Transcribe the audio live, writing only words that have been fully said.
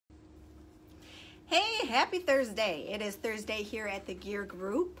Hey, happy Thursday. It is Thursday here at the Gear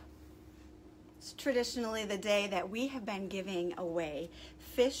Group. It's traditionally the day that we have been giving away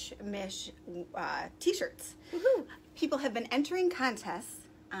Fish Mish t-shirts. Woohoo. People have been entering contests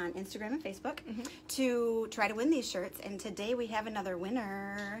on Instagram and Facebook to try to win these shirts, and today we have another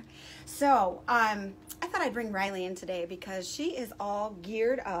winner. So I thought I'd bring Riley in today because she is all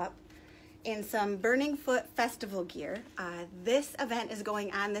geared up in some Burning Foot Festival gear. This event is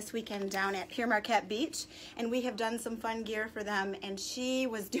going on this weekend down at Pere Marquette Beach, and we have done some fun gear for them, and she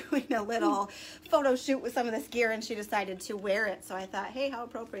was doing a little photo shoot with some of this gear, and she decided to wear it. So I thought, hey, how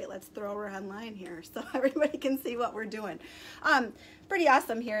appropriate, let's throw her online here so everybody can see what we're doing. Pretty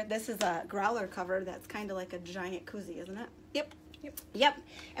awesome here. This is a growler cover that's kind of like a giant koozie, isn't it? Yep.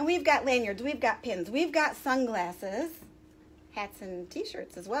 And we've got lanyards, we've got pins, we've got sunglasses, hats and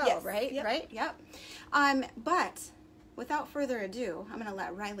t-shirts as well, Yes. right? Yep. Right? Yep. But without further ado, I'm going to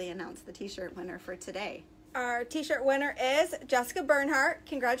let Riley announce the t-shirt winner for today. Our t-shirt winner is Jessica Bernhardt.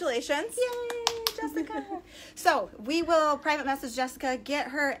 Congratulations. Yay, Jessica. So we will private message Jessica, get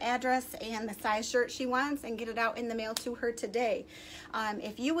her address and the size shirt she wants, and get it out in the mail to her today.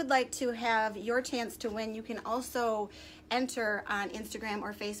 If you would like to have your chance to win, you can also enter on Instagram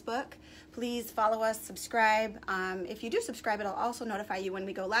or Facebook. Please follow us, subscribe. If you do subscribe, it'll also notify you when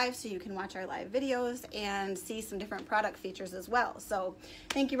we go live, so you can watch our live videos and see some different product features as well. So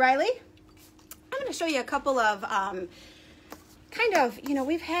thank you, Riley. I'm going to show you a couple of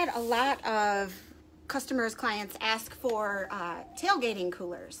we've had a lot of customers, clients ask for tailgating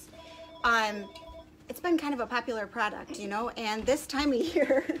coolers. It's been kind of a popular product, and this time of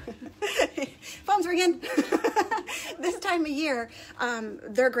year, phone's ringing. This time of year,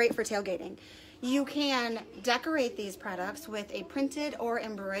 they're great for tailgating. You can decorate these products with a printed or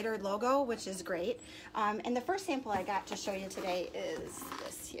embroidered logo, which is great. And the first sample I got to show you today is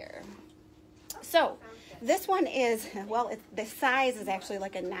this here. So this one is, the size is actually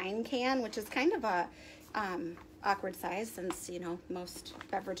like a 9 can, which is kind of a awkward size since, most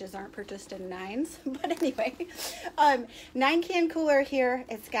beverages aren't purchased in 9s. But anyway, 9 can cooler here.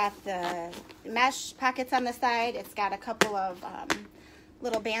 It's got the mesh pockets on the side. It's got a couple of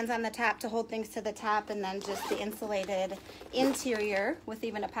little bands on the top to hold things to the top, and then just the insulated interior with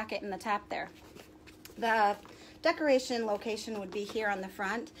even a pocket in the top there. The decoration location would be here on the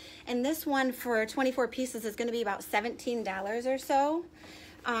front, and this one for 24 pieces is going to be about $17 or so.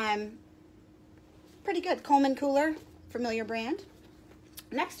 Pretty good. Coleman cooler, familiar brand.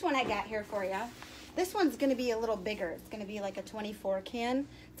 Next one I got here for you. This one's going to be a little bigger. It's going to be like a 24 can.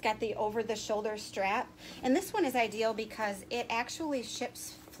 It's got the over-the-shoulder strap, and this one is ideal because it actually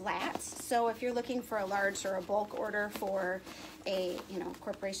ships flat. So if you're looking for a large or a bulk order for a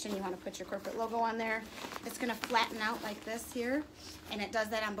corporation, you want to put your corporate logo on there, it's going to flatten out like this here, and it does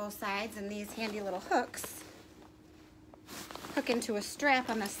that on both sides. And these handy little hooks hook into a strap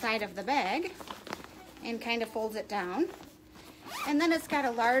on the side of the bag and kind of folds it down. And then it's got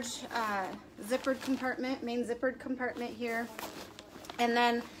a large zippered compartment, main zippered compartment here. And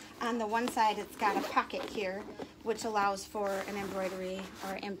then on the one side, it's got a pocket here, which allows for an embroidery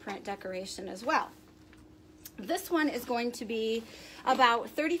or imprint decoration as well. This one is going to be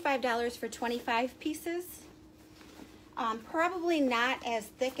about $35 for 25 pieces. Probably not as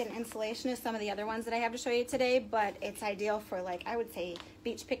thick in insulation as some of the other ones that I have to show you today, but it's ideal for, like, I would say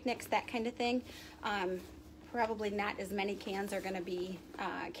beach picnics, that kind of thing. Probably not as many cans are going to be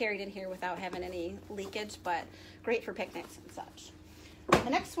carried in here without having any leakage, but great for picnics and such. The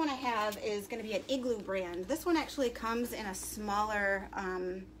next one I have is going to be an Igloo brand. This one actually comes in a smaller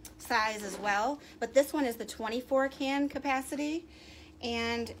size as well, but this one is the 24 can capacity,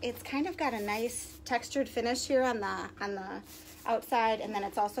 and it's kind of got a nice textured finish here on the outside, and then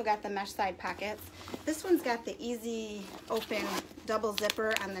it's also got the mesh side pockets. This one's got the easy open double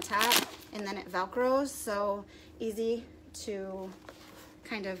zipper on the top, and then it velcros, so easy to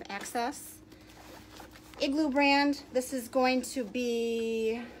kind of access. Igloo brand, this is going to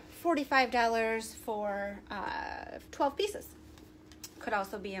be $45 for 12 pieces. Could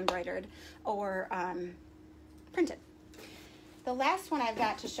also be embroidered or printed. The last one I've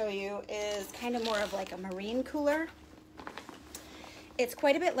got to show you is kind of more of like a marine cooler. It's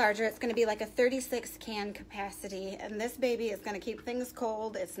quite a bit larger. It's going to be like a 36 can capacity, and this baby is going to keep things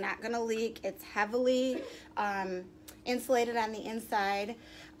cold. It's not going to leak. It's heavily insulated on the inside.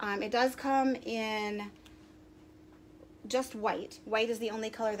 It does come in just white. White is the only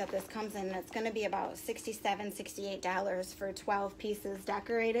color that this comes in. It's going to be about $67, $68 for 12 pieces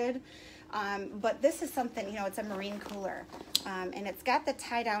decorated. But this is something, it's a marine cooler. And it's got the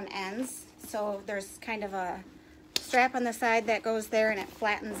tie-down ends, so there's kind of a strap on the side that goes there, and it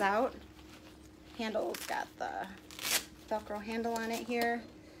flattens out. handle's got the Velcro handle on it here,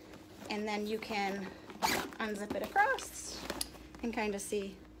 and then you can unzip it across and kind of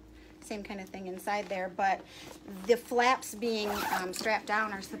see same kind of thing inside there, but the flaps being strapped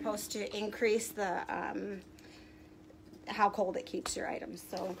down are supposed to increase the how cold it keeps your items.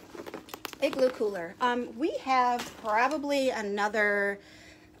 So igloo cooler. We have probably another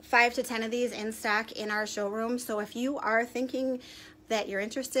 5 to 10 of these in stock in our showroom. So if you are thinking that you're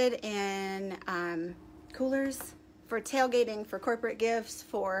interested in coolers for tailgating, for corporate gifts,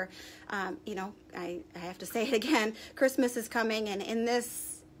 for, you know, I have to say it again, Christmas is coming, and in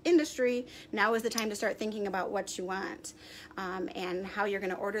this industry, now is the time to start thinking about what you want and how you're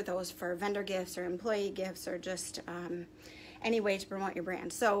going to order those for vendor gifts or employee gifts or just any way to promote your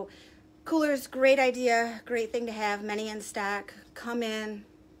brand. So coolers, great idea, great thing to have, many in stock. Come in,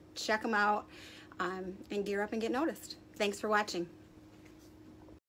 check them out, and gear up and get noticed. Thanks for watching.